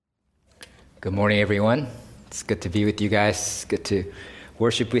Good morning, everyone. It's good to be with you guys. It's good to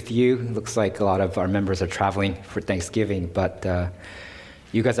worship with you. It looks like a lot of our members are traveling for Thanksgiving, but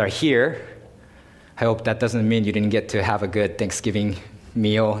you guys are here. I hope that doesn't mean you didn't get to have a good Thanksgiving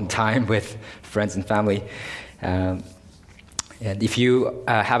meal and time with friends and family. And if you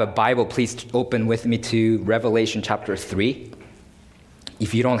have a Bible, please open with me to Revelation chapter 3.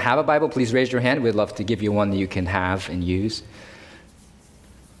 If you don't have a Bible, please raise your hand. We'd love to give you one that you can have and use.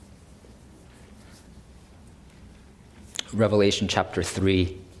 Revelation chapter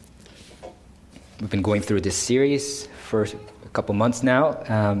 3. We've been going through this series for a couple months now,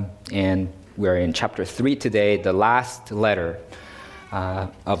 and we're in chapter 3 today, the last letter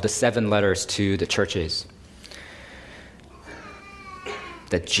of the 7 letters to the churches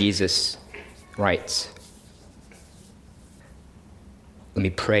that Jesus writes. Let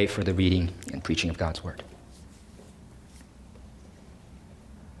me pray for the reading and preaching of God's word.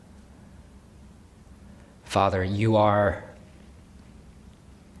 Father, you are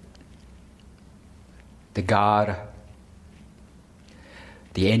the God,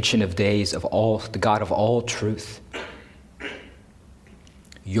 the Ancient of Days, the God of all truth.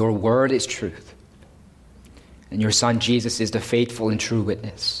 Your word is truth, and your Son Jesus is the faithful and true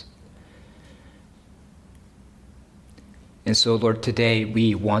witness. And so, Lord, today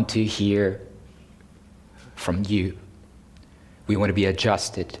we want to hear from you. We want to be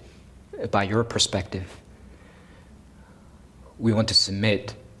adjusted by your perspective. We want to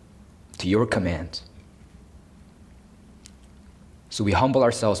submit to your commands. So we humble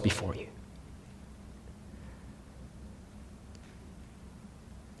ourselves before you.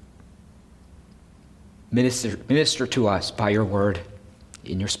 Minister to us by your word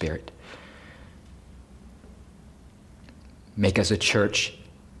in your spirit. Make us a church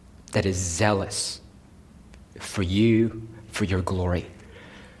that is zealous for you, for your glory.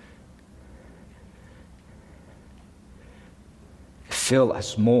 Fill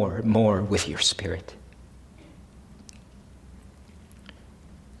us more and more with your spirit.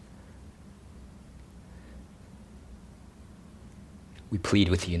 We plead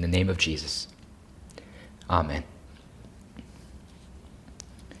with you in the name of Jesus. Amen.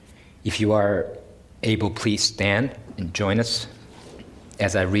 If you are able, please stand and join us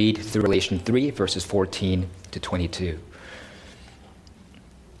as I read through Revelation 3, verses 14 to 22.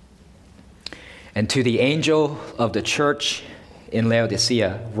 And to the angel of the church in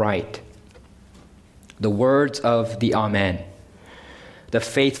Laodicea write, the words of the Amen, the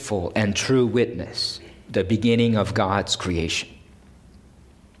faithful and true witness, the beginning of God's creation.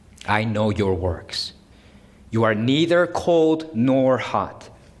 I know your works. You are neither cold nor hot.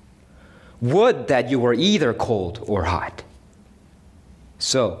 Would that you were either cold or hot.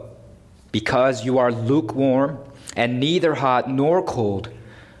 So, because you are lukewarm and neither hot nor cold,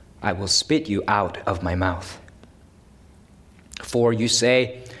 I will spit you out of my mouth. For you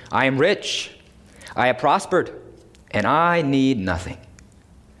say, I am rich, I have prospered, and I need nothing.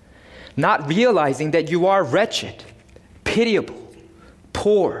 Not realizing that you are wretched, pitiable,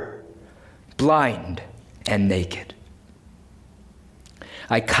 poor, blind, and naked.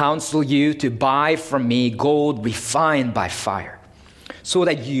 I counsel you to buy from me gold refined by fire, so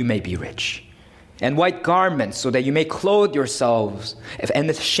that you may be rich, and white garments, so that you may clothe yourselves, and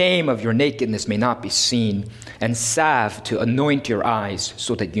the shame of your nakedness may not be seen, and salve to anoint your eyes,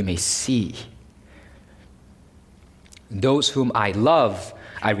 so that you may see. Those whom I love,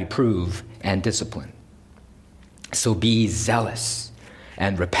 I reprove and discipline. So be zealous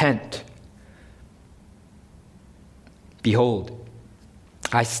and repent. Behold,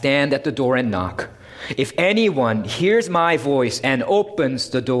 I stand at the door and knock. If anyone hears my voice and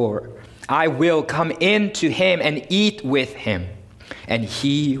opens the door, I will come in to him and eat with him, and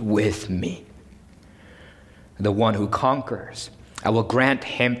he with me. The one who conquers, I will grant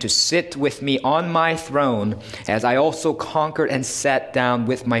him to sit with me on my throne, as I also conquered and sat down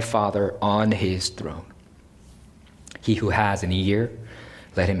with my Father on his throne. He who has an ear,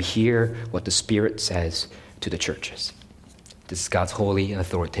 let him hear what the Spirit says to the churches. This is God's holy and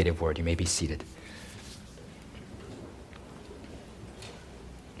authoritative word. You may be seated.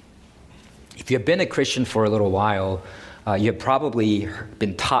 If you have been a Christian for a little while, you have probably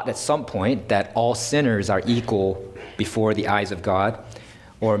been taught at some point that all sinners are equal before the eyes of God.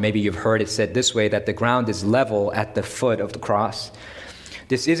 Or maybe you've heard it said this way, that the ground is level at the foot of the cross.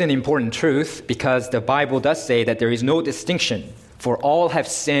 This is an important truth because the Bible does say that there is no distinction, for all have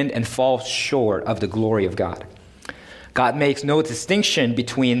sinned and fall short of the glory of God. God makes no distinction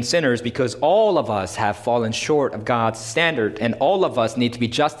between sinners because all of us have fallen short of God's standard, and all of us need to be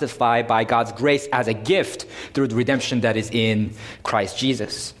justified by God's grace as a gift through the redemption that is in Christ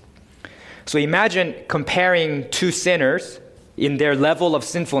Jesus. So imagine comparing two sinners in their level of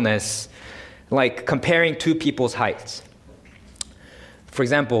sinfulness, like comparing two people's heights. For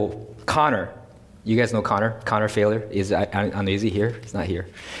example, Connor. You guys know Connor? Connor Failure is uneasy here. He's not here.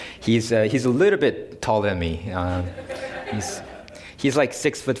 He's a little bit taller than me. He's like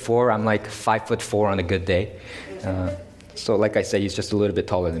 6'4". I'm like 5'4" on a good day. So like I said, he's just a little bit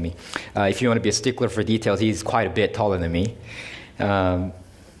taller than me. If you want to be a stickler for details, he's quite a bit taller than me.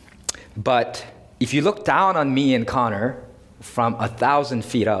 But if you look down on me and Connor from 1,000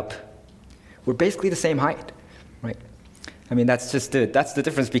 feet up, we're basically the same height, right? I mean, that's the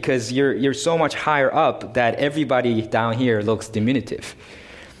difference, because you're so much higher up that everybody down here looks diminutive.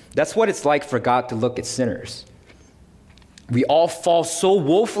 That's what it's like for God to look at sinners. We all fall so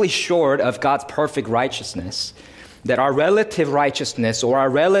woefully short of God's perfect righteousness that our relative righteousness or our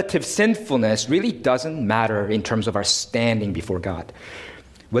relative sinfulness really doesn't matter in terms of our standing before God.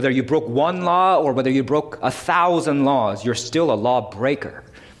 Whether you broke one law or whether you broke 1,000 laws, you're still a lawbreaker.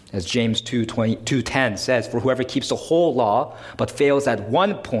 As James 2:10 says, for whoever keeps the whole law but fails at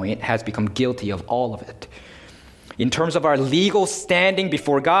one point has become guilty of all of it. In terms of our legal standing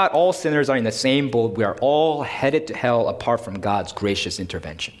before God, all sinners are in the same boat. We are all headed to hell apart from God's gracious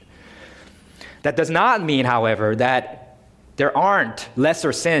intervention. That does not mean, however, that there aren't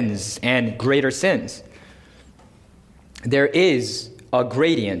lesser sins and greater sins. There is a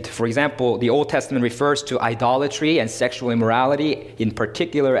gradient. For example, the Old Testament refers to idolatry and sexual immorality in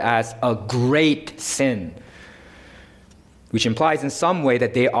particular as a great sin, which implies in some way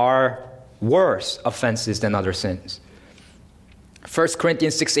that they are worse offenses than other sins. 1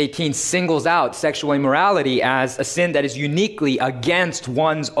 Corinthians 6:18 singles out sexual immorality as a sin that is uniquely against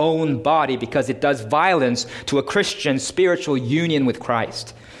one's own body because it does violence to a Christian's spiritual union with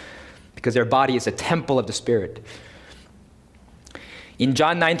Christ, because their body is a temple of the Spirit. In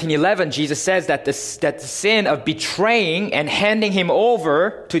John 19:11, Jesus says that the sin of betraying and handing him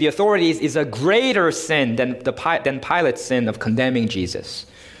over to the authorities is a greater sin than Pilate's sin of condemning Jesus.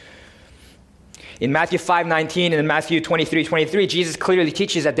 In Matthew 5:19 and in Matthew 23:23, Jesus clearly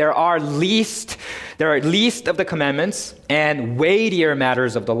teaches that there are least of the commandments and weightier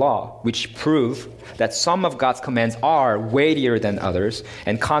matters of the law, which prove that some of God's commands are weightier than others,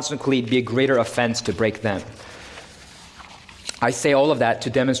 and consequently it'd be a greater offense to break them. I say all of that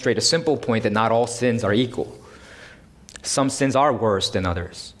to demonstrate a simple point that not all sins are equal. Some sins are worse than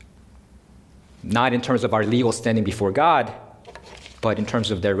others. Not in terms of our legal standing before God, but in terms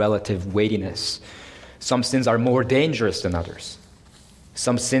of their relative weightiness. Some sins are more dangerous than others.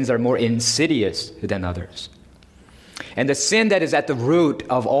 Some sins are more insidious than others. And the sin that is at the root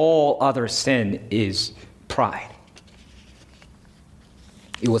of all other sin is pride.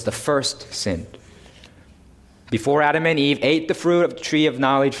 It was the first sin. Before Adam and Eve ate the fruit of the tree of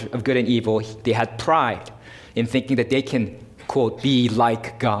knowledge of good and evil, they had pride in thinking that they can, quote, be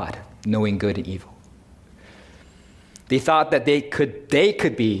like God, knowing good and evil. They thought that they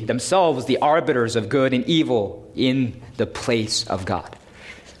could be themselves the arbiters of good and evil in the place of God.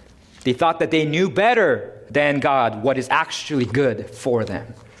 They thought that they knew better than God what is actually good for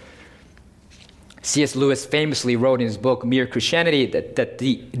them. C.S. Lewis famously wrote in his book, Mere Christianity, that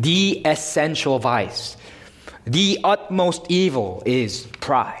the essential vice, the utmost evil is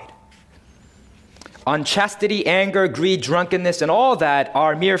pride. Unchastity, anger, greed, drunkenness, and all that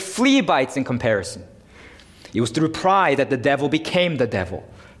are mere flea bites in comparison. It was through pride that the devil became the devil.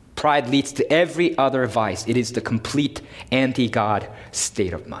 Pride leads to every other vice. It is the complete anti-God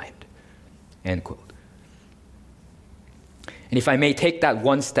state of mind. End quote. And if I may take that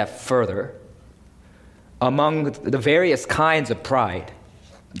one step further, among the various kinds of pride,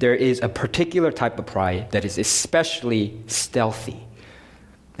 there is a particular type of pride that is especially stealthy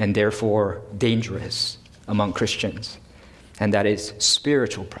and therefore dangerous among Christians, and that is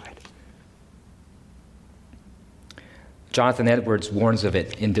spiritual pride. Jonathan Edwards warns of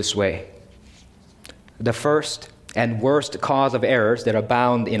it in this way. The first and worst cause of errors that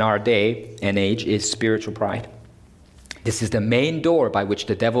abound in our day and age is spiritual pride. This is the main door by which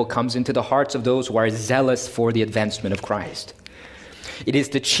the devil comes into the hearts of those who are zealous for the advancement of Christ. It is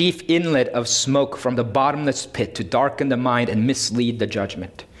the chief inlet of smoke from the bottomless pit to darken the mind and mislead the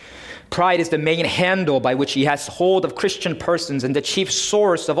judgment. Pride is the main handle by which he has hold of Christian persons and the chief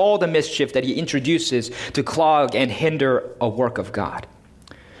source of all the mischief that he introduces to clog and hinder a work of God.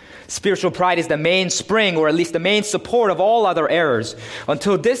 Spiritual pride is the main spring, or at least the main support of all other errors.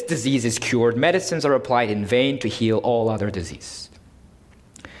 Until this disease is cured, medicines are applied in vain to heal all other disease.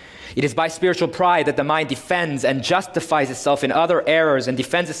 It is by spiritual pride that the mind defends and justifies itself in other errors and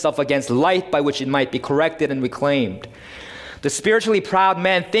defends itself against light by which it might be corrected and reclaimed. The spiritually proud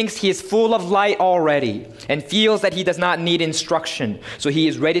man thinks he is full of light already and feels that he does not need instruction, so he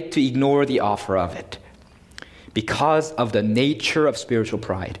is ready to ignore the offer of it. Because of the nature of spiritual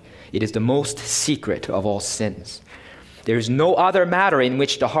pride, it is the most secret of all sins. There is no other matter in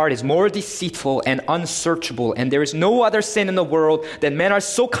which the heart is more deceitful and unsearchable, and there is no other sin in the world that men are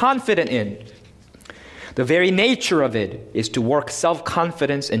so confident in. The very nature of it is to work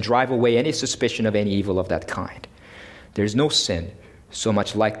self-confidence and drive away any suspicion of any evil of that kind. There is no sin so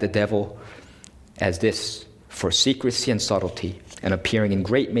much like the devil as this, for secrecy and subtlety, and appearing in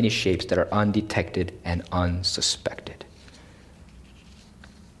great many shapes that are undetected and unsuspected.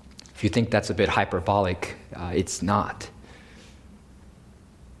 If you think that's a bit hyperbolic, it's not.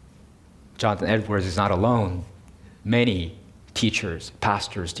 Jonathan Edwards is not alone. Many teachers,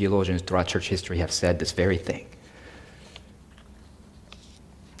 pastors, theologians throughout church history have said this very thing.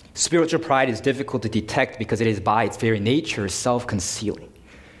 Spiritual pride is difficult to detect because it is by its very nature self-concealing.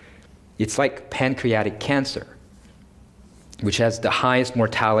 It's like pancreatic cancer, which has the highest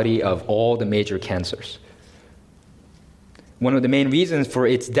mortality of all the major cancers. One of the main reasons for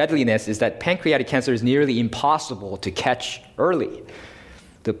its deadliness is that pancreatic cancer is nearly impossible to catch early.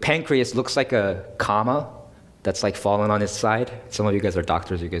 The pancreas looks like a comma that's like fallen on its side. Some of you guys are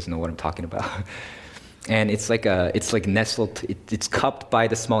doctors, you guys know what I'm talking about. And it's like nestled, it's cupped by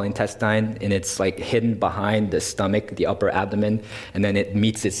the small intestine, and it's like hidden behind the stomach, the upper abdomen, and then it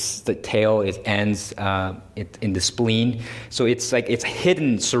meets the tail, it ends in the spleen. So it's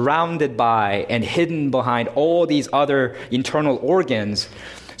hidden, surrounded by, and hidden behind all these other internal organs,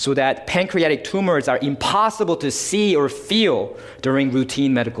 so that pancreatic tumors are impossible to see or feel during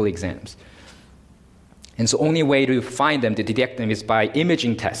routine medical exams. And so only way to find them, to detect them, is by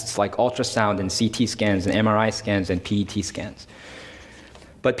imaging tests like ultrasound and CT scans and MRI scans and PET scans.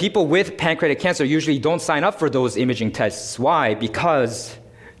 But people with pancreatic cancer usually don't sign up for those imaging tests. Why? Because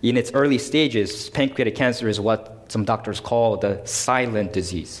in its early stages, pancreatic cancer is what some doctors call the silent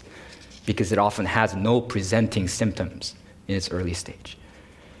disease, because it often has no presenting symptoms in its early stage.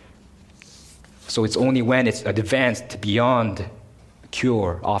 So it's only when it's advanced beyond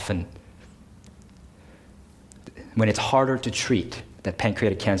cure, often, when it's harder to treat, that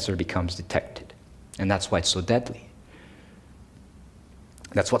pancreatic cancer becomes detected. And that's why it's so deadly.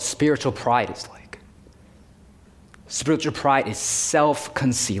 That's what spiritual pride is like. Spiritual pride is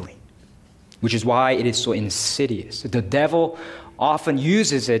self-concealing, which is why it is so insidious. The devil often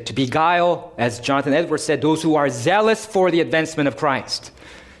uses it to beguile, as Jonathan Edwards said, those who are zealous for the advancement of Christ.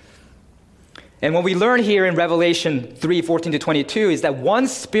 And what we learn here in Revelation 3:14-22 is that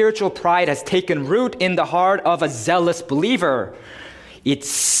once spiritual pride has taken root in the heart of a zealous believer, it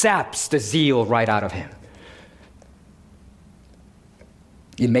saps the zeal right out of him.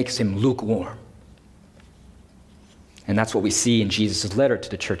 It makes him lukewarm. And that's what we see in Jesus' letter to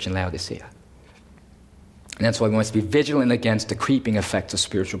the church in Laodicea. And that's why we must be vigilant against the creeping effects of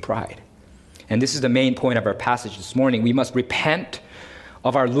spiritual pride. And this is the main point of our passage this morning. We must repent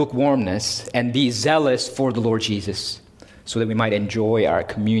of our lukewarmness and be zealous for the Lord Jesus so that we might enjoy our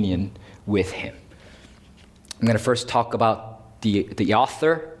communion with him. I'm going to first talk about the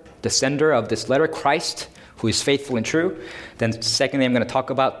author, the sender of this letter, Christ, who is faithful and true. Then secondly, I'm going to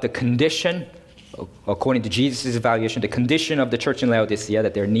talk about the condition, according to Jesus' evaluation, the condition of the church in Laodicea,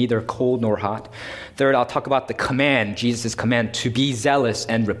 that they're neither cold nor hot. Third, I'll talk about the command, Jesus' command to be zealous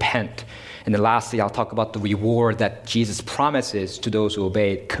and repent. And then lastly, I'll talk about the reward that Jesus promises to those who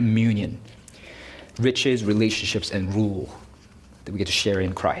obey, communion, riches, relationships, and rule that we get to share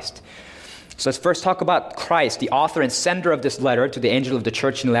in Christ. So let's first talk about Christ, the author and sender of this letter to the angel of the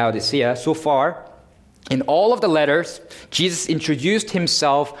church in Laodicea. So far, in all of the letters, Jesus introduced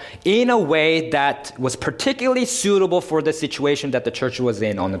himself in a way that was particularly suitable for the situation that the church was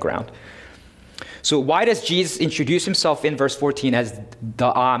in on the ground. So why does Jesus introduce himself in verse 14 as the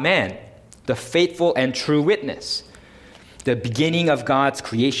Amen, the faithful and true witness, the beginning of God's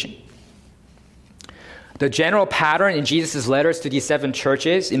creation? The general pattern in Jesus' letters to these 7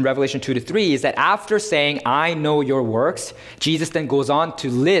 churches in Revelation 2-3 is that after saying, I know your works, Jesus then goes on to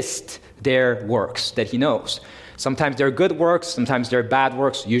list their works that he knows. Sometimes they're good works, sometimes they're bad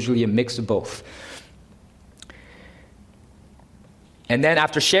works, usually a mix of both. And then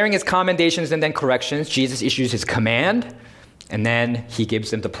after sharing his commendations and then corrections, Jesus issues his command, and then he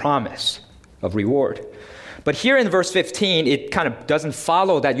gives them the promise of reward. But here in verse 15, it kind of doesn't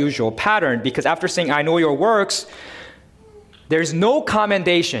follow that usual pattern, because after saying, I know your works, there's no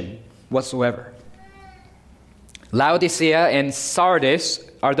commendation whatsoever. Laodicea and Sardis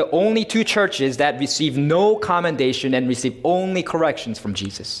are the only 2 churches that receive no commendation and receive only corrections from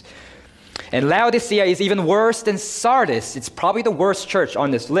Jesus. And Laodicea is even worse than Sardis. It's probably the worst church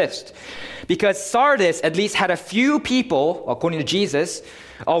on this list. Because Sardis at least had a few people, according to Jesus,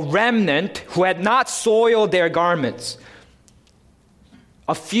 a remnant who had not soiled their garments.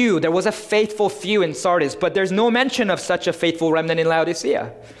 A few, there was a faithful few in Sardis, but there's no mention of such a faithful remnant in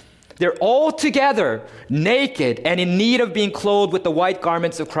Laodicea. They're all together, naked, and in need of being clothed with the white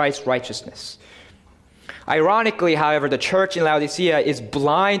garments of Christ's righteousness. Ironically, however, the church in Laodicea is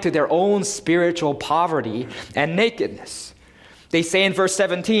blind to their own spiritual poverty and nakedness. They say in verse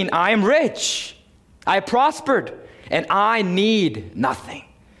 17, I am rich, I have prospered, and I need nothing.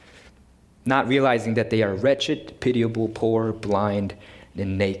 Not realizing that they are wretched, pitiable, poor, blind,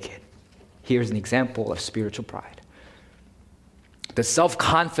 and naked. Here's an example of spiritual pride. The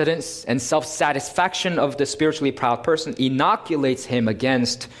self-confidence and self-satisfaction of the spiritually proud person inoculates him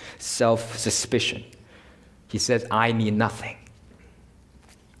against self-suspicion. He says, I need nothing.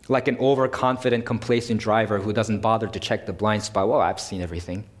 Like an overconfident, complacent driver who doesn't bother to check the blind spot. Well, I've seen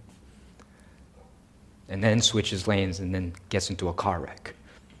everything. And then switches lanes and then gets into a car wreck.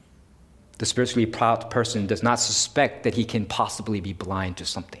 The spiritually proud person does not suspect that he can possibly be blind to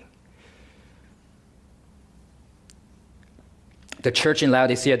something. The church in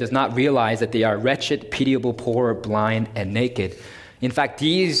Laodicea does not realize that they are wretched, pitiable, poor, blind, and naked. In fact,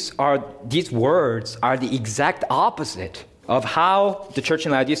 these words are the exact opposite of how the church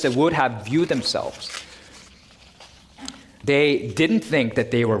in Laodicea would have viewed themselves. They didn't think that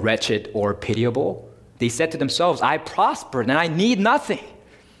they were wretched or pitiable. They said to themselves, I prospered and I need nothing.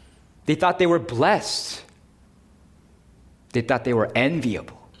 They thought they were blessed. They thought they were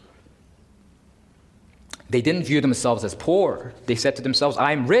enviable. They didn't view themselves as poor. They said to themselves,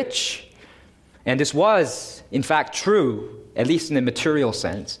 I'm rich. And this was, in fact, true, at least in a material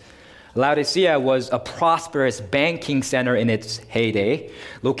sense. Laodicea was a prosperous banking center in its heyday,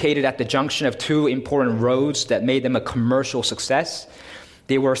 located at the junction of two important roads that made them a commercial success.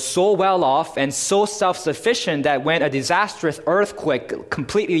 They were so well off and so self-sufficient that when a disastrous earthquake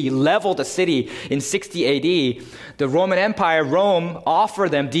completely leveled the city in 60 AD, the Roman Empire, Rome,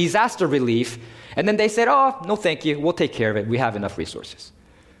 offered them disaster relief. And then they said, oh, no thank you, we'll take care of it. We have enough resources.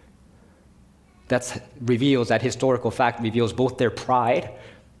 That historical fact reveals both their pride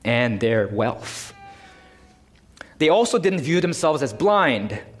and their wealth. They also didn't view themselves as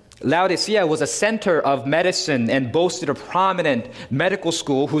blind. Laodicea was a center of medicine and boasted a prominent medical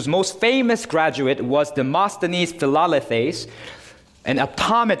school whose most famous graduate was Demosthenes Philalethes, an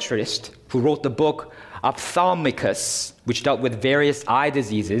optometrist who wrote the book Ophthalmicus, which dealt with various eye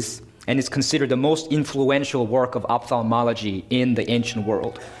diseases and is considered the most influential work of ophthalmology in the ancient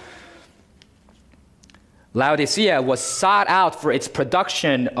world. Laodicea was sought out for its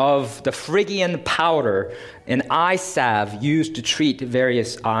production of the Phrygian powder, an eye salve used to treat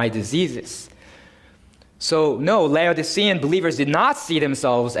various eye diseases. So, no, Laodicean believers did not see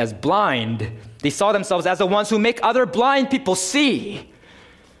themselves as blind. They saw themselves as the ones who make other blind people see.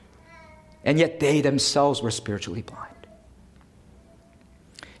 And yet they themselves were spiritually blind.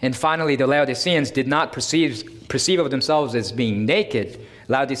 And finally, the Laodiceans did not perceive of themselves as being naked.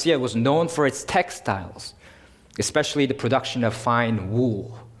 Laodicea was known for its textiles, especially the production of fine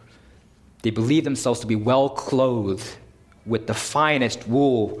wool. They believed themselves to be well clothed with the finest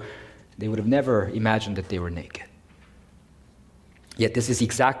wool. They would have never imagined that they were naked. Yet this is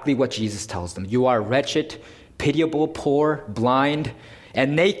exactly what Jesus tells them. You are wretched, pitiable, poor, blind,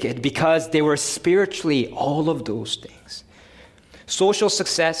 and naked because they were spiritually all of those things. Social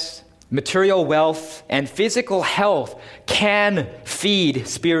success, material wealth, and physical health can feed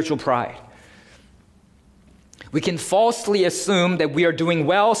spiritual pride. We can falsely assume that we are doing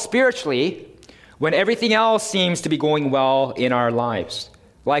well spiritually when everything else seems to be going well in our lives.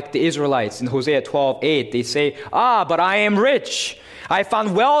 Like the Israelites in Hosea 12:8, they say, but I am rich. I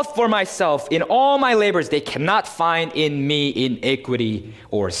found wealth for myself in all my labors. They cannot find in me iniquity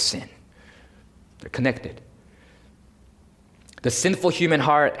or sin. They're connected. The sinful human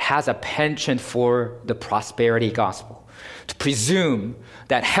heart has a penchant for the prosperity gospel, to presume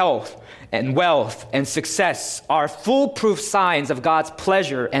that health and wealth and success are foolproof signs of God's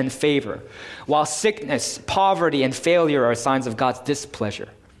pleasure and favor, while sickness, poverty, and failure are signs of God's displeasure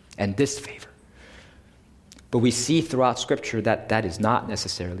and disfavor. But we see throughout Scripture that that is not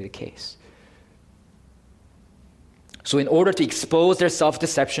necessarily the case. So in order to expose their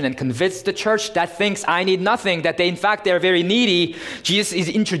self-deception and convince the church that thinks I need nothing, that in fact they're very needy, Jesus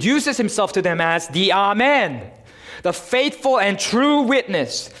introduces himself to them as the Amen, the faithful and true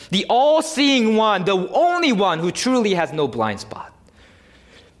witness, the all-seeing one, the only one who truly has no blind spot.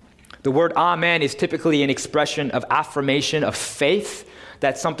 The word Amen is typically an expression of affirmation of faith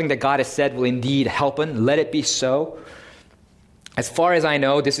that something that God has said will indeed happen. Let it be so. As far as I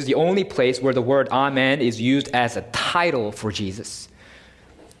know, this is the only place where the word amen is used as a title for Jesus.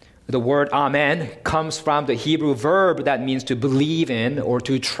 The word amen comes from the Hebrew verb that means to believe in or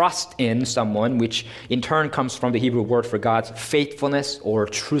to trust in someone, which in turn comes from the Hebrew word for God's faithfulness or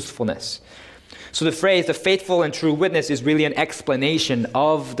truthfulness. So the phrase, the faithful and true witness, is really an explanation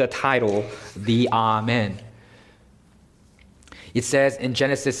of the title, the Amen. It says in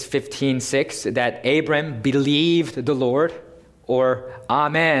Genesis 15:6 that Abram believed the Lord, or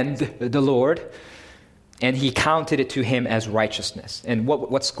amened the Lord, and he counted it to him as righteousness. And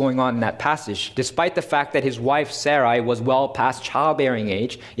what's going on in that passage? Despite the fact that his wife Sarai was well past childbearing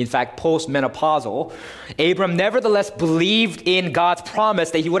age, in fact postmenopausal, Abram nevertheless believed in God's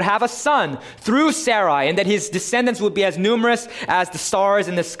promise that he would have a son through Sarai and that his descendants would be as numerous as the stars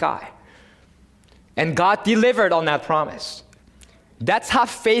in the sky. And God delivered on that promise. That's how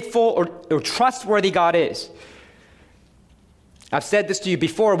faithful or trustworthy God is. I've said this to you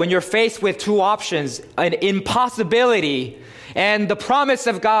before. When you're faced with two options, an impossibility and the promise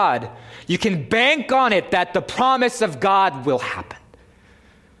of God, you can bank on it that the promise of God will happen.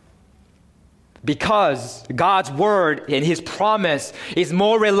 Because God's word and his promise is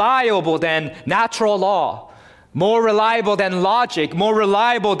more reliable than natural law, more reliable than logic, more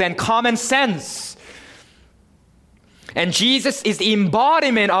reliable than common sense. And Jesus is the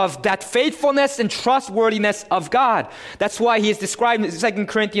embodiment of that faithfulness and trustworthiness of God. That's why he is described in 2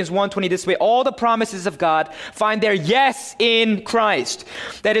 Corinthians 1:20 this way: all the promises of God find their yes in Christ.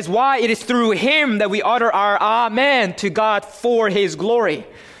 That is why it is through him that we utter our amen to God for his glory.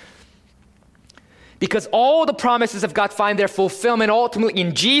 Because all the promises of God find their fulfillment ultimately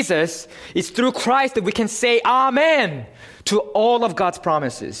in Jesus, it's through Christ that we can say amen to all of God's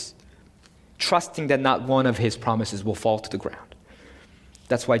promises, trusting that not one of his promises will fall to the ground.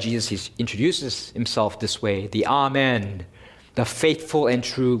 That's why Jesus introduces himself this way, the Amen, the faithful and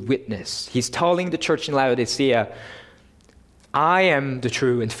true witness. He's telling the church in Laodicea, I am the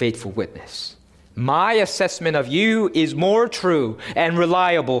true and faithful witness. My assessment of you is more true and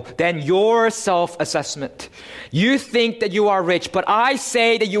reliable than your self-assessment. You think that you are rich, but I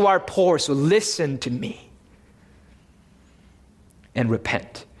say that you are poor, so listen to me and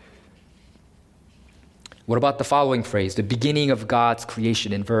repent. What about the following phrase, the beginning of God's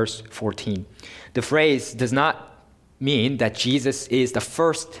creation in verse 14? The phrase does not mean that Jesus is the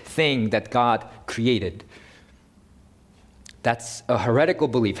first thing that God created. That's a heretical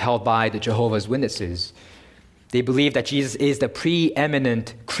belief held by the Jehovah's Witnesses. They believe that Jesus is the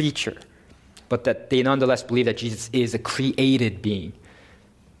preeminent creature, but that they nonetheless believe that Jesus is a created being.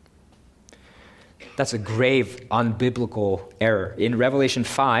 That's a grave, unbiblical error. In Revelation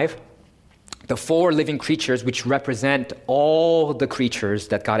 5, the four living creatures, which represent all the creatures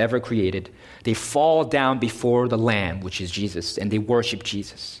that God ever created, they fall down before the Lamb, which is Jesus, and they worship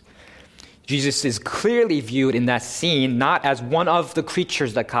Jesus. Jesus is clearly viewed in that scene not as one of the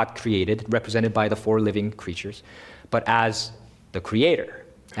creatures that God created, represented by the four living creatures, but as the Creator,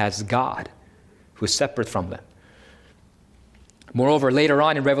 as God, who is separate from them. Moreover, later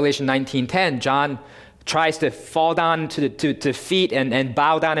on in Revelation 19:10, John tries to fall down to feet and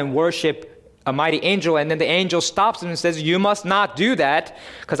bow down and worship a mighty angel, and then the angel stops him and says, you must not do that,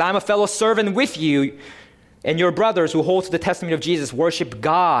 because I'm a fellow servant with you, and your brothers who hold to the testimony of Jesus worship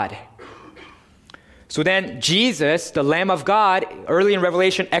God. So then Jesus, the Lamb of God, early in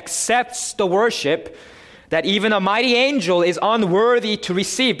Revelation, accepts the worship that even a mighty angel is unworthy to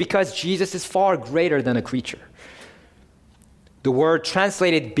receive, because Jesus is far greater than a creature. The word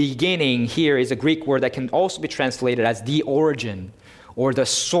translated beginning here is a Greek word that can also be translated as the origin, or the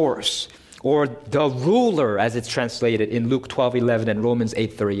source, or the ruler, as it's translated in Luke 12:11 and Romans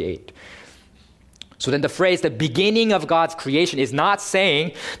 8:38. So then the phrase, the beginning of God's creation, is not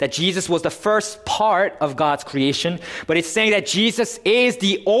saying that Jesus was the first part of God's creation, but it's saying that Jesus is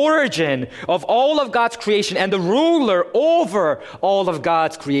the origin of all of God's creation and the ruler over all of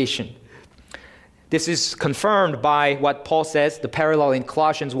God's creation. This is confirmed by what Paul says, the parallel in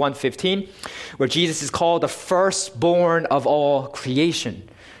Colossians 1:15, where Jesus is called the firstborn of all creation.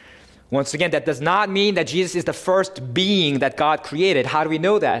 Once again, that does not mean that Jesus is the first being that God created. How do we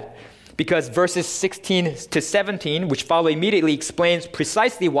know that? Because verses 16 to 17, which follow immediately, explains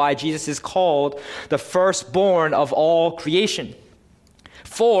precisely why Jesus is called the firstborn of all creation.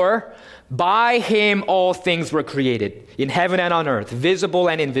 For by him all things were created, in heaven and on earth, visible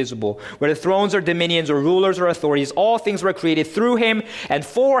and invisible, whether thrones or dominions or rulers or authorities, all things were created through him and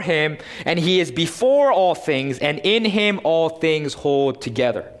for him, and he is before all things, and in him all things hold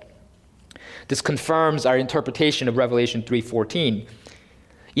together. This confirms our interpretation of Revelation 3:14.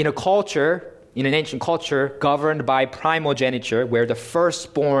 In an ancient culture governed by primogeniture, where the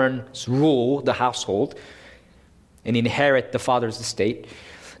firstborns rule the household and inherit the father's estate,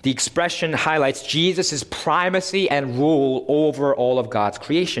 the expression highlights Jesus' primacy and rule over all of God's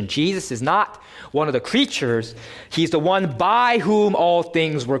creation. Jesus is not one of the creatures. He's the one by whom all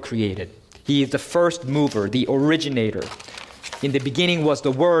things were created. He is the first mover, the originator. In the beginning was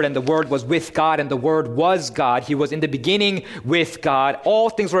the Word, and the Word was with God, and the Word was God. He was in the beginning with God. All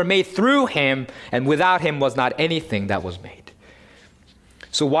things were made through him, and without him was not anything that was made.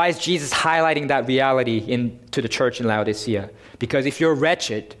 So why is Jesus highlighting that reality to the church in Laodicea? Because if you're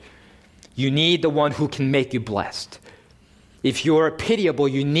wretched, you need the one who can make you blessed. If you're pitiable,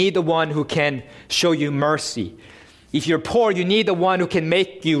 you need the one who can show you mercy. If you're poor, you need the one who can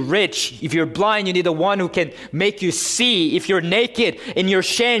make you rich. If you're blind, you need the one who can make you see. If you're naked in your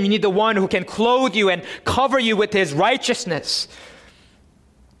shame, you need the one who can clothe you and cover you with his righteousness.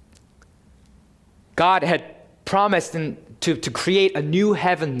 God had promised to create a new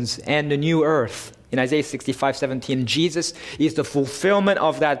heavens and a new earth in Isaiah 65:17. Jesus is the fulfillment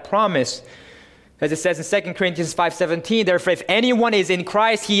of that promise. As it says in 2 Corinthians 5:17, therefore, if anyone is in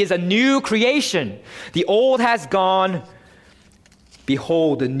Christ, he is a new creation. The old has gone.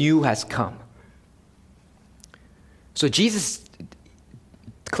 Behold, the new has come. So Jesus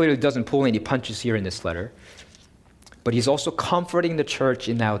clearly doesn't pull any punches here in this letter, but he's also comforting the church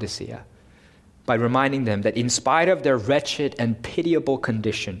in Laodicea by reminding them that in spite of their wretched and pitiable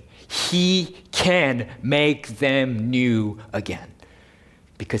condition, he can make them new again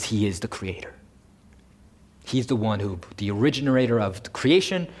because he is the creator. He's the one the originator of the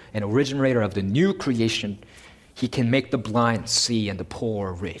creation and originator of the new creation. He can make the blind see and the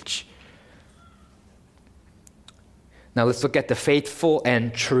poor rich. Now let's look at the faithful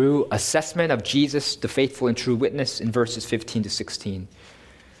and true assessment of Jesus, the faithful and true witness, in verses 15 to 16.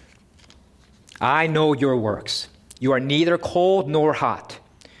 I know your works. You are neither cold nor hot.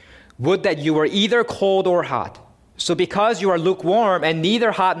 Would that you were either cold or hot. So because you are lukewarm and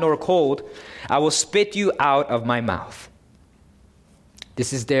neither hot nor cold, I will spit you out of my mouth.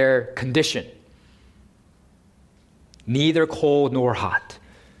 This is their condition. Neither cold nor hot.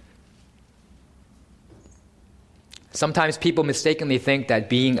 Sometimes people mistakenly think that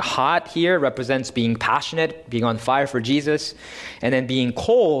being hot here represents being passionate, being on fire for Jesus, and then being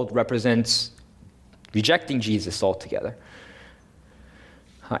cold represents rejecting Jesus altogether.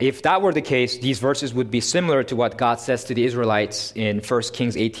 If that were the case, these verses would be similar to what God says to the Israelites in 1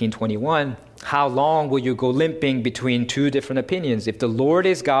 Kings 18:21. How long will you go limping between two different opinions? If the Lord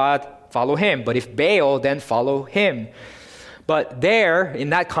is God, follow him. But if Baal, then follow him. But there, in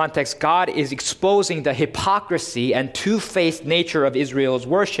that context, God is exposing the hypocrisy and two-faced nature of Israel's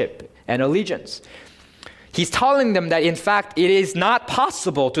worship and allegiance. He's telling them that, in fact, it is not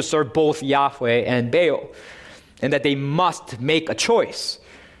possible to serve both Yahweh and Baal, and that they must make a choice.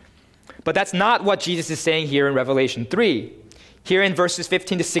 But that's not what Jesus is saying here in Revelation 3. Here in verses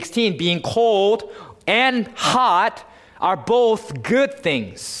 15 to 16, being cold and hot are both good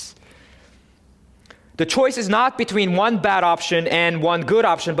things. The choice is not between one bad option and one good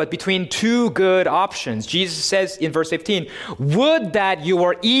option, but between two good options. Jesus says in verse 15, would that you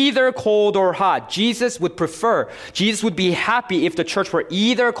were either cold or hot. Jesus would be happy if the church were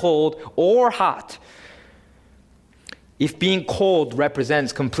either cold or hot. If being cold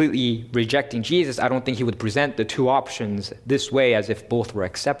represents completely rejecting Jesus, I don't think he would present the two options this way as if both were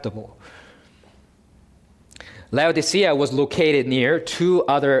acceptable. Laodicea was located near two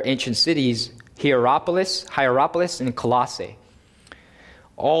other ancient cities, Hierapolis and Colossae.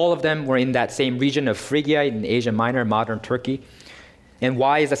 All of them were in that same region of Phrygia in Asia Minor, modern Turkey. And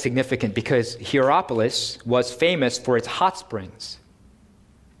why is that significant? Because Hierapolis was famous for its hot springs,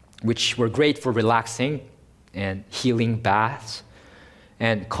 which were great for relaxing and healing baths.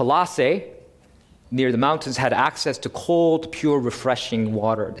 And Colossae, near the mountains, had access to cold, pure, refreshing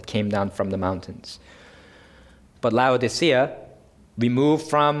water that came down from the mountains. But Laodicea, removed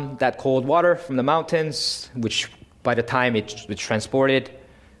from that cold water from the mountains, which by the time it was transported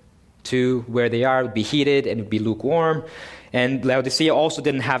to where they are, it would be heated and it would be lukewarm. And Laodicea also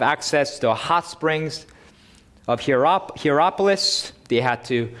didn't have access to the hot springs of Hierapolis. They had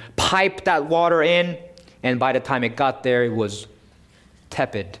to pipe that water in, and by the time it got there, it was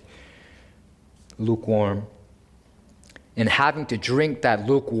tepid, lukewarm. And having to drink that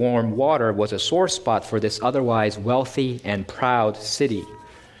lukewarm water was a sore spot for this otherwise wealthy and proud city.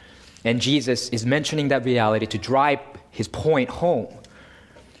 And Jesus is mentioning that reality to drive his point home.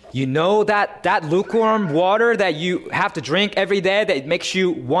 You know that lukewarm water that you have to drink every day that makes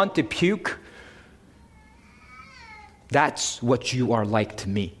you want to puke? That's what you are like to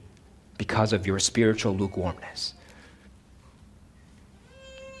me because of your spiritual lukewarmness.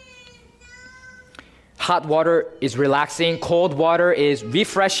 Hot water is relaxing, cold water is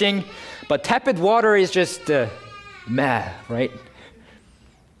refreshing, but tepid water is just meh, right?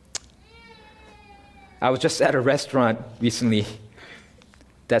 I was just at a restaurant recently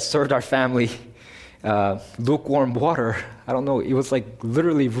that served our family lukewarm water. I don't know, it was like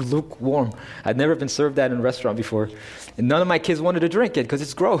literally lukewarm. I'd never been served that in a restaurant before. And none of my kids wanted to drink it because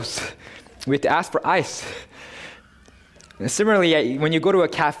it's gross. We had to ask for ice. And similarly, when you go to a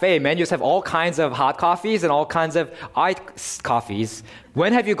cafe, menus have all kinds of hot coffees and all kinds of iced coffees.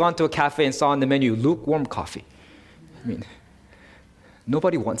 When have you gone to a cafe and saw on the menu lukewarm coffee? I mean,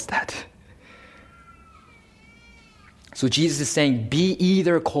 nobody wants that. So Jesus is saying, be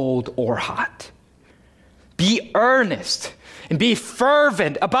either cold or hot. Be earnest and be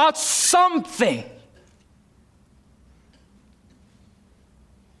fervent about something.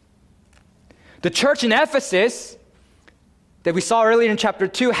 The church in Ephesus that we saw earlier in chapter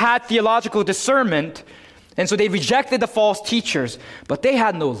 2 had theological discernment, and so they rejected the false teachers, but they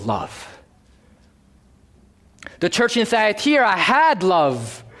had no love. The church in Thyatira had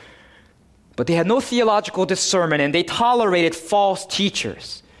love, but they had no theological discernment, and they tolerated false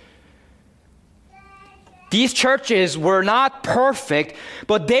teachers. These churches were not perfect,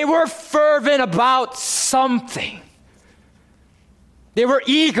 but they were fervent about something. They were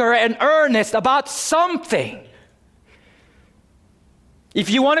eager and earnest about something. If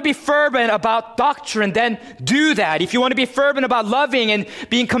you want to be fervent about doctrine, then do that. If you want to be fervent about loving and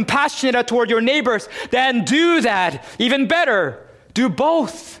being compassionate toward your neighbors, then do that. Even better, do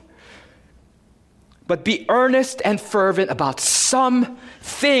both. But be earnest and fervent about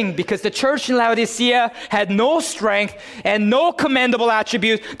something, because the church in Laodicea had no strength and no commendable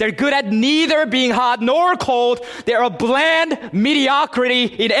attributes. They're good at neither being hot nor cold. They're a bland mediocrity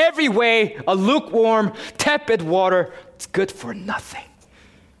in every way, a lukewarm, tepid water. It's good for nothing.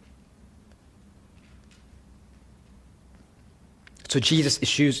 So Jesus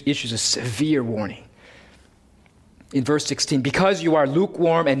issues a severe warning. In verse 16, because you are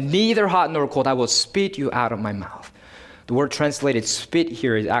lukewarm and neither hot nor cold, I will spit you out of my mouth. The word translated spit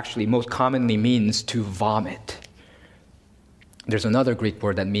here is actually most commonly means to vomit. There's another Greek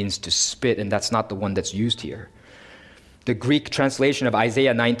word that means to spit, and that's not the one that's used here. The Greek translation of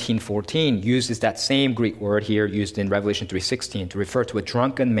Isaiah 19:14 uses that same Greek word here used in Revelation 3:16 to refer to a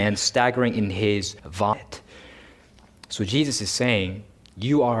drunken man staggering in his vomit. So Jesus is saying,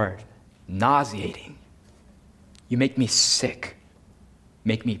 you are nauseating. You make me sick,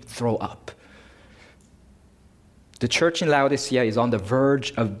 make me throw up. The church in Laodicea is on the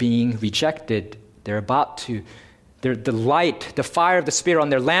verge of being rejected. The light, the fire of the Spirit on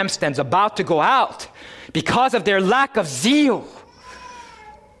their lampstands about to go out because of their lack of zeal.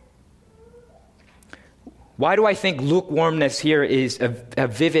 Why do I think lukewarmness here is a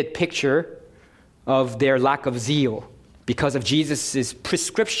vivid picture of their lack of zeal? Because of Jesus'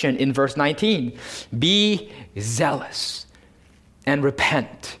 prescription in verse 19. Be zealous and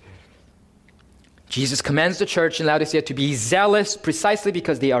repent. Jesus commands the church in Laodicea to be zealous precisely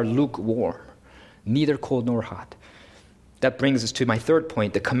because they are lukewarm, neither cold nor hot. That brings us to my third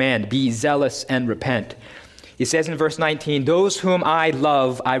point, the command, be zealous and repent. He says in verse 19, those whom I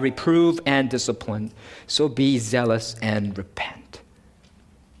love, I reprove and discipline. So be zealous and repent.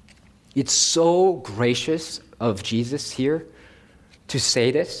 It's so gracious of Jesus here to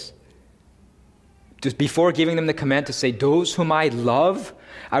say this. Just before giving them the command to say, those whom I love,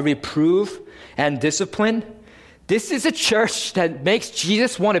 I reprove and discipline. This is a church that makes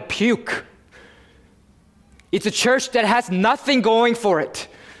Jesus want to puke. It's a church that has nothing going for it.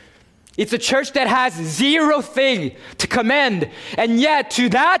 It's a church that has zero thing to commend. And yet to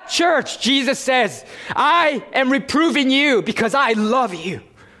that church, Jesus says, I am reproving you because I love you.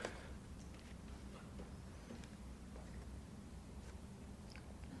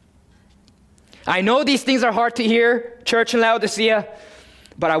 I know these things are hard to hear, church in Laodicea,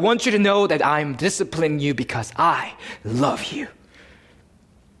 but I want you to know that I'm disciplining you because I love you.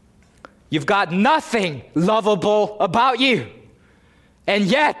 You've got nothing lovable about you, and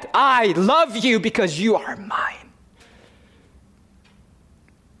yet I love you because you are mine.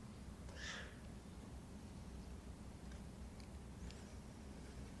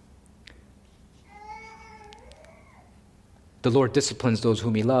 The Lord disciplines those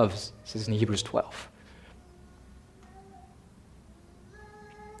whom he loves, it says in Hebrews 12.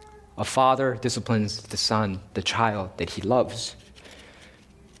 A father disciplines the son, the child that he loves.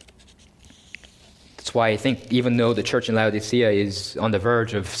 That's why I think even though the church in Laodicea is on the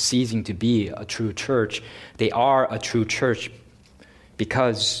verge of ceasing to be a true church, they are a true church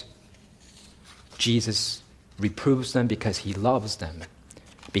because Jesus reproves them, because he loves them.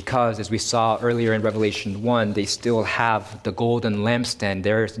 Because, as we saw earlier in Revelation 1, they still have the golden lampstand.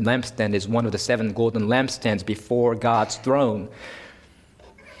 Their lampstand is one of the 7 golden lampstands before God's throne.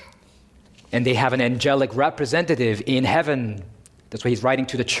 And they have an angelic representative in heaven. That's why he's writing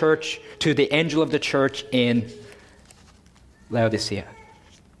to the church, to the angel of the church in Laodicea.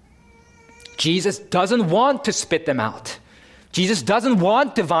 Jesus doesn't want to spit them out. Jesus doesn't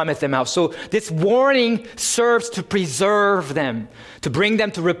want to vomit them out. So this warning serves to preserve them, to bring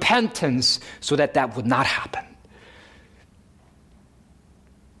them to repentance so that that would not happen.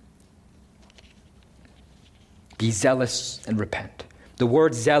 Be zealous and repent. The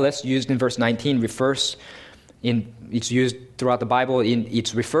word zealous used in verse 19 it's used throughout the Bible.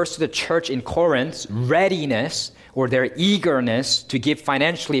 It refers to the church in Corinth's readiness or their eagerness to give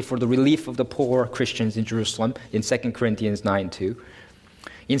financially for the relief of the poor Christians in Jerusalem in 2 Corinthians 9:2.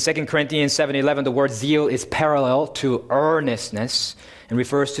 In 2 Corinthians 7:11, the word zeal is parallel to earnestness and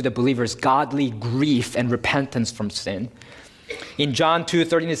refers to the believer's godly grief and repentance from sin. In John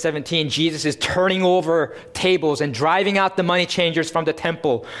 2:13-17, Jesus is turning over tables and driving out the money changers from the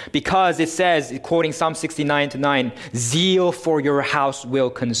temple because it says, quoting Psalm 69:9, zeal for your house will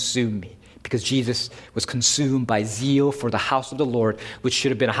consume me. Because Jesus was consumed by zeal for the house of the Lord, which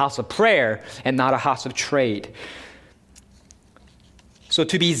should have been a house of prayer and not a house of trade. So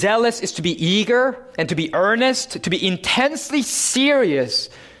to be zealous is to be eager and to be earnest, to be intensely serious,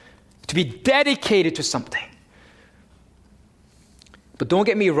 to be dedicated to something. But don't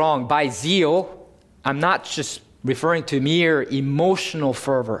get me wrong, by zeal, I'm not just referring to mere emotional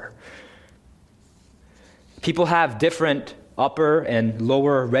fervor. People have different upper and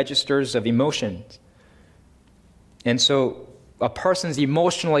lower registers of emotions. And so a person's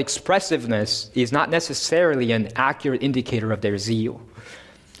emotional expressiveness is not necessarily an accurate indicator of their zeal.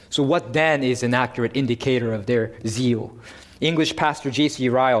 So what then is an accurate indicator of their zeal? English pastor J.C.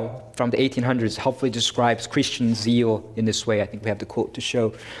 Ryle from the 1800s helpfully describes Christian zeal in this way. I think we have the quote to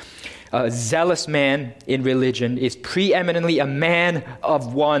show. A zealous man in religion is preeminently a man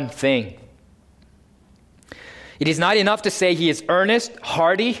of one thing. It is not enough to say he is earnest,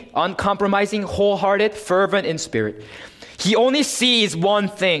 hearty, uncompromising, wholehearted, fervent in spirit. He only sees one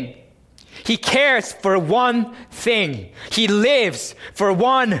thing. He cares for one thing. He lives for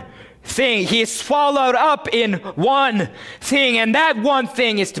one thing. He is swallowed up in one thing, and that one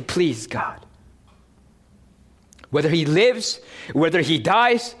thing is to please God. Whether he lives, whether he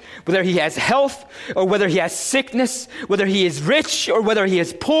dies, whether he has health or whether he has sickness, whether he is rich or whether he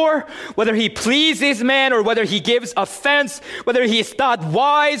is poor, whether he pleases man or whether he gives offense, whether he is thought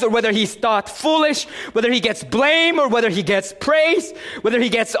wise or whether he is thought foolish, whether he gets blame or whether he gets praise, whether he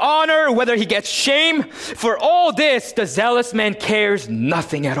gets honor or whether he gets shame, for all this the zealous man cares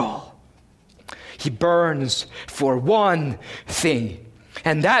nothing at all. He burns for one thing,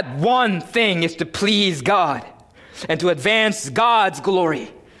 and that one thing is to please God and to advance God's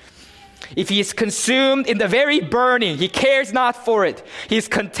glory. If he is consumed in the very burning, he cares not for it. He is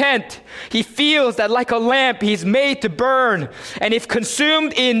content. He feels that like a lamp, he is made to burn. And if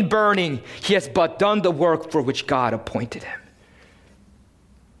consumed in burning, he has but done the work for which God appointed him.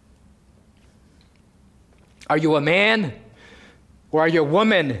 Are you a man or are you a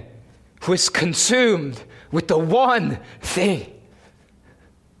woman who is consumed with the one thing?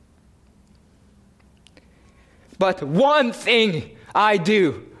 But one thing I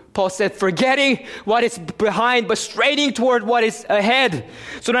do, Paul said, forgetting what is behind, but straining toward what is ahead,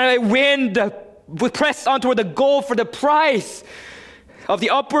 so that I would press on toward the goal for the prize of the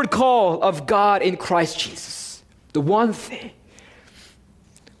upward call of God in Christ Jesus. The one thing.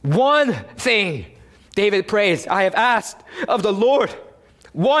 One thing, David prays, I have asked of the Lord.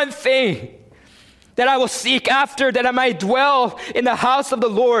 One thing that I will seek after, that I might dwell in the house of the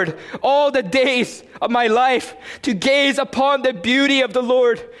Lord all the days of my life, to gaze upon the beauty of the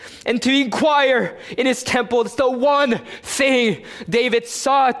Lord and to inquire in his temple. It's the one thing David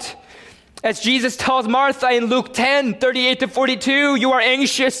sought. As Jesus tells Martha in Luke 10:38-42, you are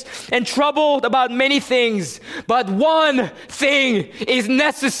anxious and troubled about many things, but one thing is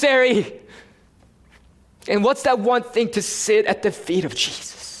necessary. And what's that one thing? To sit at the feet of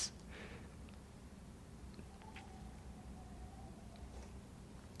Jesus.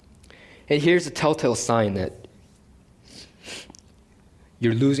 And here's a telltale sign that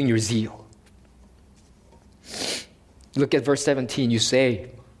you're losing your zeal. Look at verse 17. You say,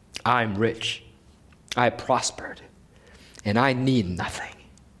 I'm rich, I prospered, and I need nothing.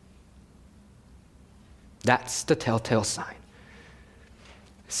 That's the telltale sign.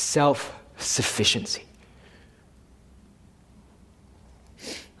 Self-sufficiency.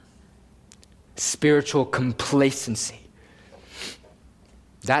 Spiritual complacency.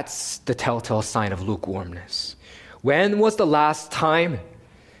 That's the telltale sign of lukewarmness. When was the last time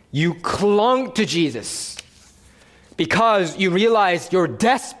you clung to Jesus because you realized your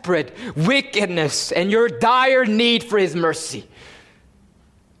desperate wickedness and your dire need for His mercy?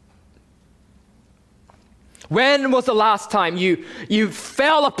 When was the last time you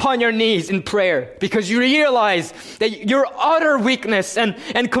fell upon your knees in prayer because you realized that your utter weakness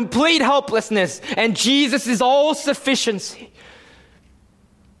and complete helplessness and Jesus is all sufficiency?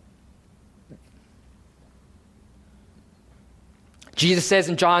 Jesus says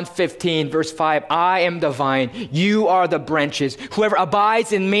in John 15, verse 5, I am the vine, you are the branches. Whoever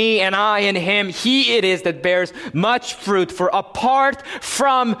abides in me and I in him, he it is that bears much fruit. For apart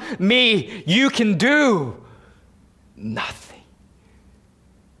from me, you can do nothing.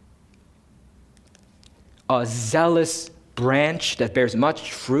 A zealous branch that bears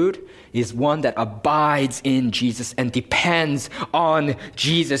much fruit is one that abides in Jesus and depends on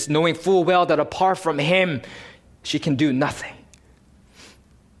Jesus, knowing full well that apart from Him, she can do nothing.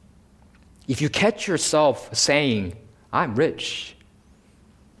 If you catch yourself saying, I'm rich,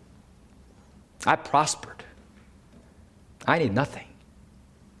 I prospered, I need nothing,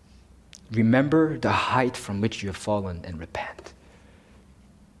 remember the height from which you have fallen and repent.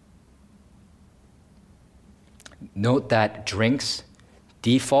 Note that drinks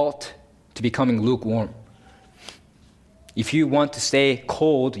default to becoming lukewarm. If you want to stay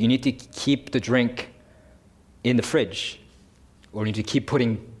cold, you need to keep the drink in the fridge, or you need to keep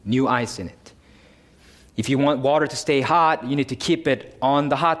putting new ice in it. If you want water to stay hot, you need to keep it on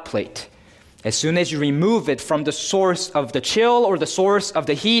the hot plate. As soon as you remove it from the source of the chill or the source of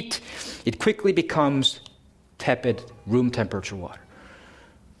the heat, it quickly becomes tepid, room temperature water.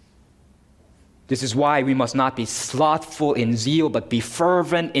 This is why we must not be slothful in zeal, but be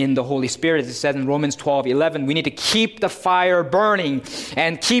fervent in the Holy Spirit. As it says in Romans 12:11, we need to keep the fire burning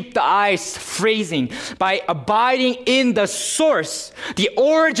and keep the ice freezing by abiding in the source, the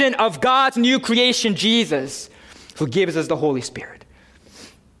origin of God's new creation, Jesus, who gives us the Holy Spirit.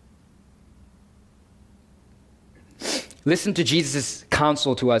 Listen to Jesus'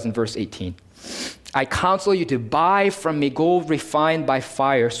 counsel to us in verse 18. I counsel you to buy from me gold refined by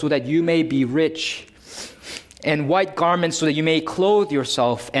fire so that you may be rich, and white garments so that you may clothe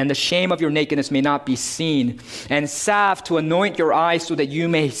yourself, and the shame of your nakedness may not be seen, and salve to anoint your eyes so that you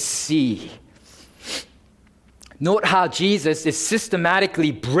may see. Note how Jesus is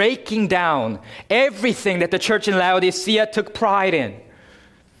systematically breaking down everything that the church in Laodicea took pride in.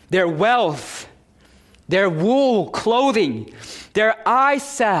 Their wealth, their wool clothing, their eye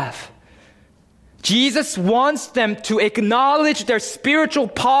salve. Jesus wants them to acknowledge their spiritual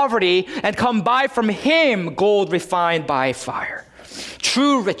poverty and come buy from Him gold refined by fire.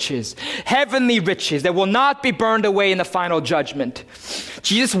 True riches, heavenly riches that will not be burned away in the final judgment.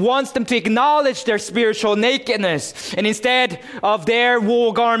 Jesus wants them to acknowledge their spiritual nakedness and instead of their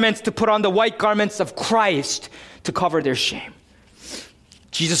wool garments to put on the white garments of Christ to cover their shame.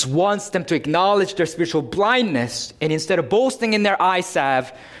 Jesus wants them to acknowledge their spiritual blindness and instead of boasting in their eye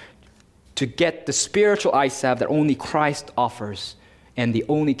salve, to get the spiritual eye salve that only Christ offers and the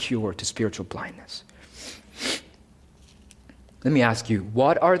only cure to spiritual blindness. Let me ask you,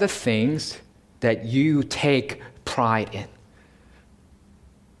 what are the things that you take pride in?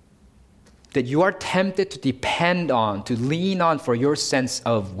 That you are tempted to depend on, to lean on for your sense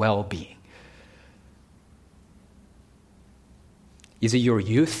of well-being? Is it your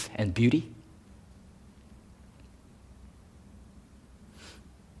youth and beauty?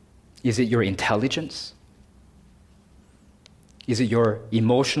 Is it your intelligence? Is it your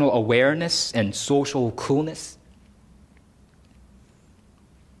emotional awareness and social coolness?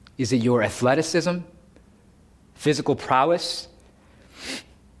 Is it your athleticism, physical prowess?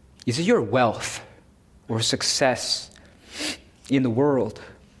 Is it your wealth or success in the world?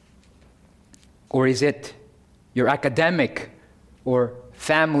 Or is it your academic or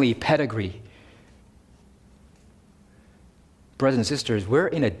family pedigree? Brothers and sisters, we're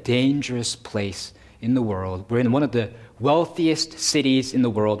in a dangerous place in the world. We're in one of the wealthiest cities in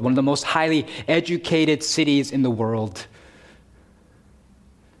the world, one of the most highly educated cities in the world.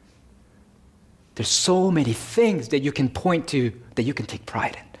 There's so many things that you can point to that you can take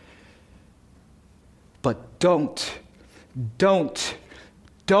pride in. But don't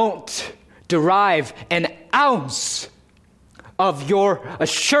derive an ounce of your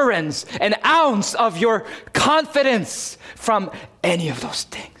assurance, an ounce of your confidence from any of those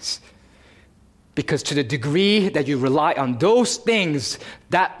things. Because to the degree that you rely on those things,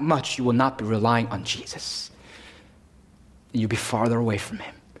 that much you will not be relying on Jesus. You'll be farther away from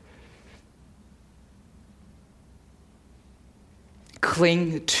him.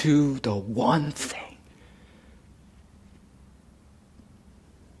 Cling to the one thing.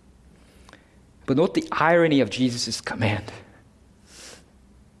 But note the irony of Jesus' command.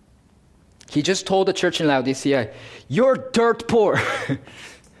 He just told the church in Laodicea, you're dirt poor.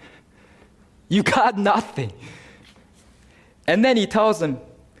 You got nothing. And then he tells them,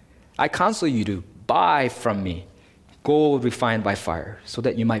 I counsel you to buy from me gold refined by fire so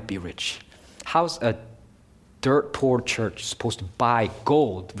that you might be rich. How's a dirt poor church supposed to buy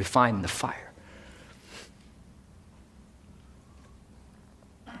gold refined in the fire?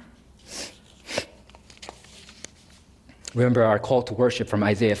 Remember our call to worship from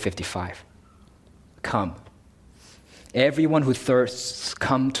Isaiah 55. Come. Everyone who thirsts,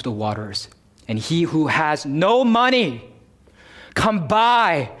 come to the waters. And he who has no money, come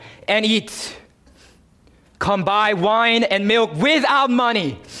buy and eat. Come buy wine and milk without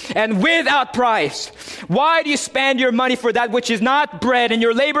money and without price. Why do you spend your money for that which is not bread and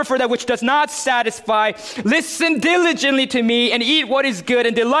your labor for that which does not satisfy? Listen diligently to me and eat what is good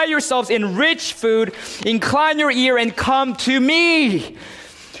and delight yourselves in rich food. Incline your ear and come to me.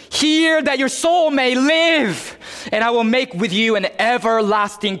 Hear that your soul may live, and I will make with you an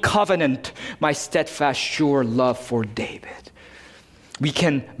everlasting covenant, my steadfast, sure love for David. We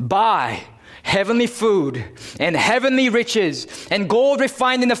can buy heavenly food and heavenly riches and gold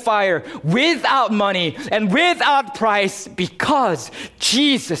refined in the fire without money and without price because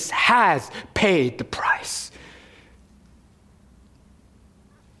Jesus has paid the price.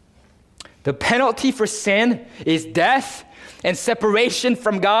 The penalty for sin is death and separation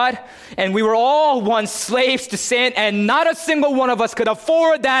from God, and we were all once slaves to sin, and not a single one of us could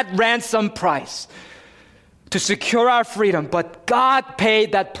afford that ransom price to secure our freedom. But God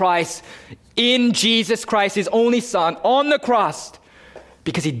paid that price in Jesus Christ, his only Son, on the cross,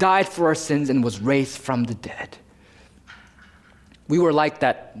 because he died for our sins and was raised from the dead. We were like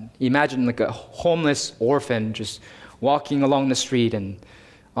that. Imagine like a homeless orphan just walking along the street and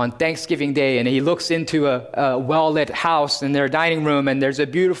on Thanksgiving Day, and he looks into a well-lit house in their dining room, and there's a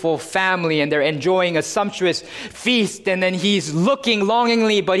beautiful family, and they're enjoying a sumptuous feast, and then he's looking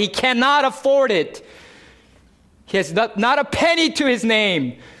longingly, but he cannot afford it. He has not a penny to his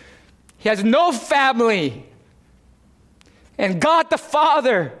name. He has no family. And God the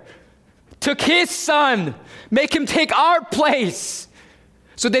Father took his Son, make him take our place,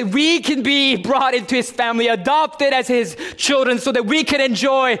 so that we can be brought into his family, adopted as his children, so that we can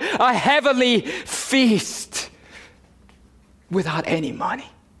enjoy a heavenly feast without any money,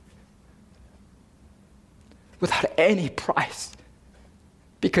 without any price,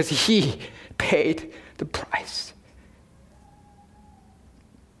 because he paid the price.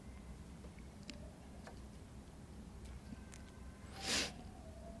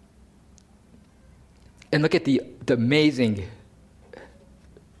 And look at the amazing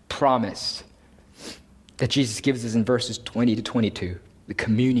promise that Jesus gives us in verses 20 to 22, the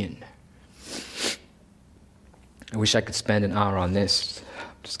communion. I wish I could spend an hour on this. I'm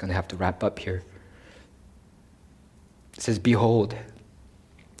just going to have to wrap up here. It says, behold,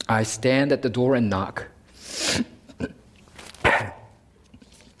 I stand at the door and knock.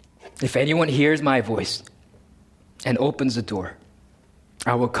 If anyone hears my voice and opens the door,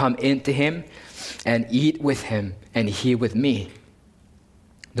 I will come into him and eat with him and he with me.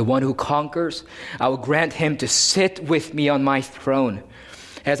 The one who conquers, I will grant him to sit with me on my throne,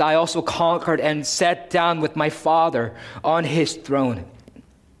 as I also conquered and sat down with my Father on his throne.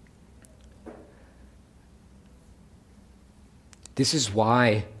 This is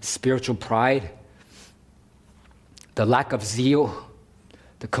why spiritual pride, the lack of zeal,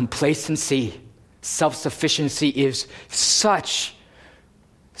 the complacency, self-sufficiency is such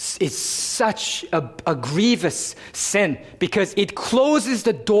a grievous sin, because it closes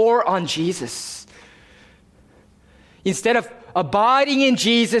the door on Jesus. Instead of abiding in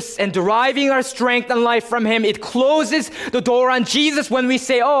Jesus and deriving our strength and life from him, it closes the door on Jesus when we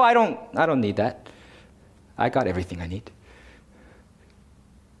say, oh, I don't need that. I got everything I need.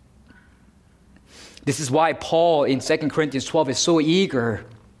 This is why Paul in 2 Corinthians 12 is so eager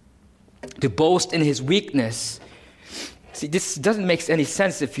to boast in his weakness. See, this doesn't make any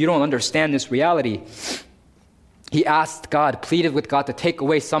sense if you don't understand this reality. He asked God, pleaded with God to take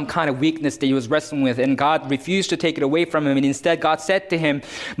away some kind of weakness that he was wrestling with, and God refused to take it away from him. And instead, God said to him,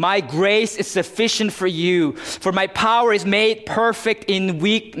 my grace is sufficient for you, for my power is made perfect in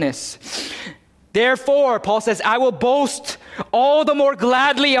weakness. Therefore, Paul says, I will boast all the more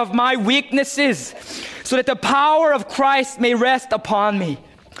gladly of my weaknesses, so that the power of Christ may rest upon me.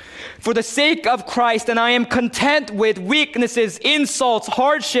 For the sake of Christ, and I am content with weaknesses, insults,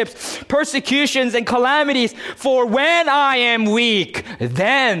 hardships, persecutions, and calamities. For when I am weak,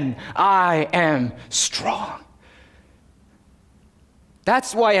 then I am strong.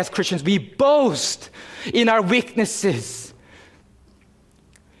 That's why as Christians, we boast in our weaknesses.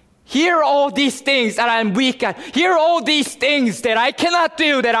 Here are all these things that I'm weak at. Here are all these things that I cannot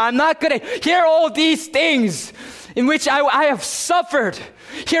do, that I'm not good at. Here are all these things in which I have suffered.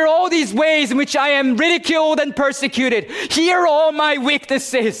 Here are all these ways in which I am ridiculed and persecuted. Here are all my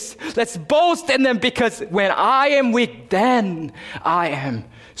weaknesses. Let's boast in them, because when I am weak, then I am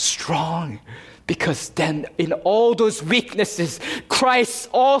strong. Because then in all those weaknesses, Christ's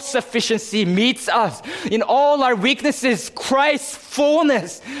all-sufficiency meets us. In all our weaknesses, Christ's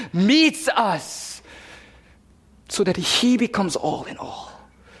fullness meets us, so that He becomes all in all.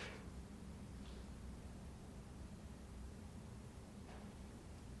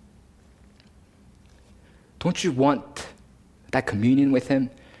 Don't you want that communion with Him?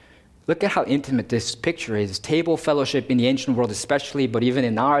 Look at how intimate this picture is. Table fellowship in the ancient world especially, but even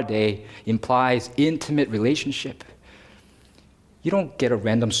in our day, implies intimate relationship. You don't get a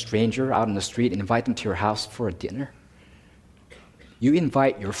random stranger out on the street and invite them to your house for a dinner. You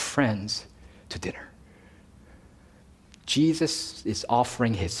invite your friends to dinner. Jesus is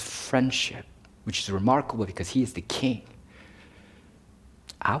offering His friendship, which is remarkable because He is the King.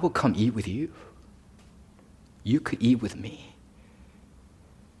 I will come eat with you. You could eat with me.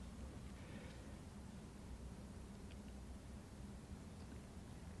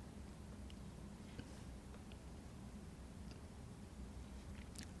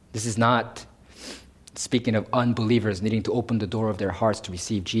 This is not speaking of unbelievers needing to open the door of their hearts to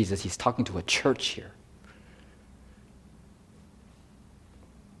receive Jesus. He's talking to a church here.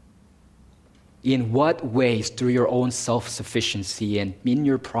 In what ways, through your own self-sufficiency and in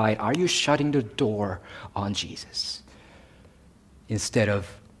your pride, are you shutting the door on Jesus instead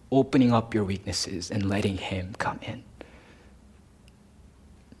of opening up your weaknesses and letting Him come in?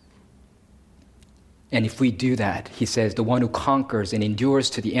 And if we do that, He says, the one who conquers and endures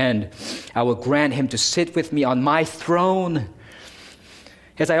to the end, I will grant him to sit with me on my throne,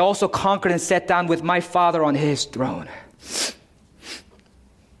 as I also conquered and sat down with my Father on His throne.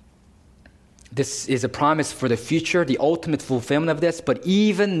 This is a promise for the future, the ultimate fulfillment of this. But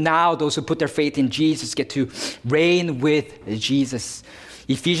even now, those who put their faith in Jesus get to reign with Jesus.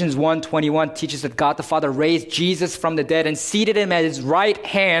 Ephesians 1:21 teaches that God the Father raised Jesus from the dead and seated Him at His right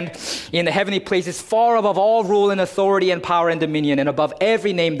hand in the heavenly places, far above all rule and authority and power and dominion, and above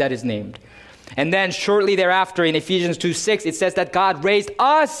every name that is named. And then shortly thereafter in Ephesians 2:6, it says that God raised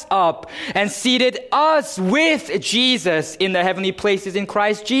us up and seated us with Jesus in the heavenly places in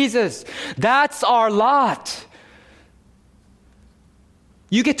Christ Jesus. That's our lot.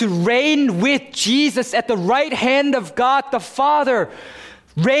 You get to reign with Jesus at the right hand of God the Father.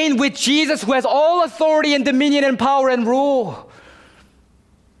 Reign with Jesus, who has all authority and dominion and power and rule.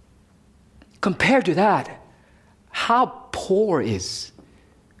 Compared to that, how poor is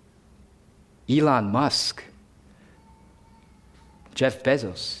Elon Musk, Jeff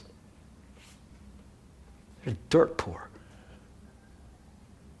Bezos? They're dirt poor.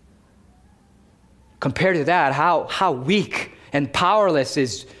 Compared to that, how weak and powerless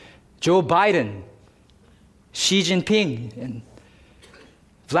is Joe Biden, Xi Jinping, and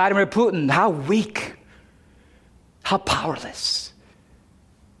Vladimir Putin? How weak, how powerless.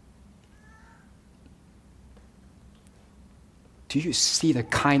 Do you see the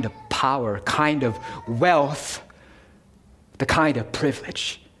kind of power, kind of wealth, the kind of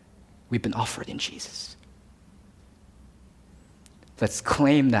privilege we've been offered in Jesus? Let's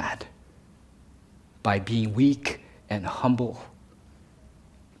claim that by being weak and humble,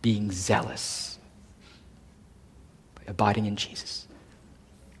 being zealous, by abiding in Jesus.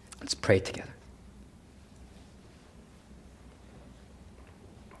 Let's pray together.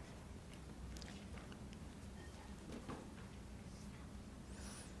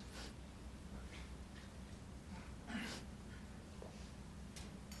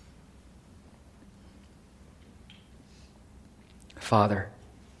 Father,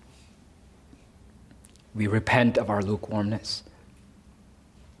 we repent of our lukewarmness.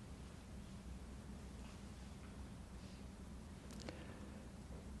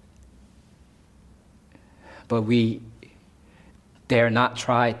 But we dare not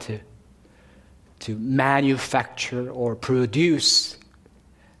try to manufacture or produce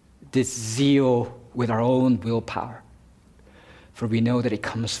this zeal with our own willpower, for we know that it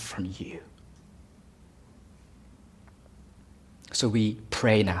comes from you. So we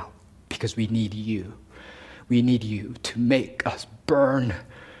pray now because we need you. We need you to make us burn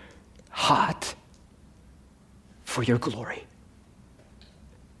hot for your glory.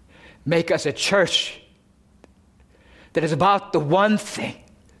 Make us a church that is about the one thing,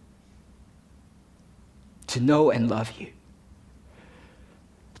 to know and love you,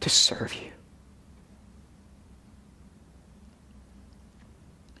 to serve you.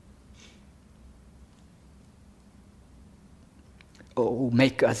 Oh,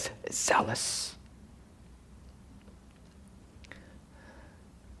 make us zealous.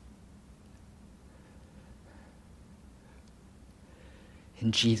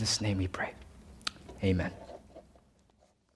 In Jesus' name we pray. Amen.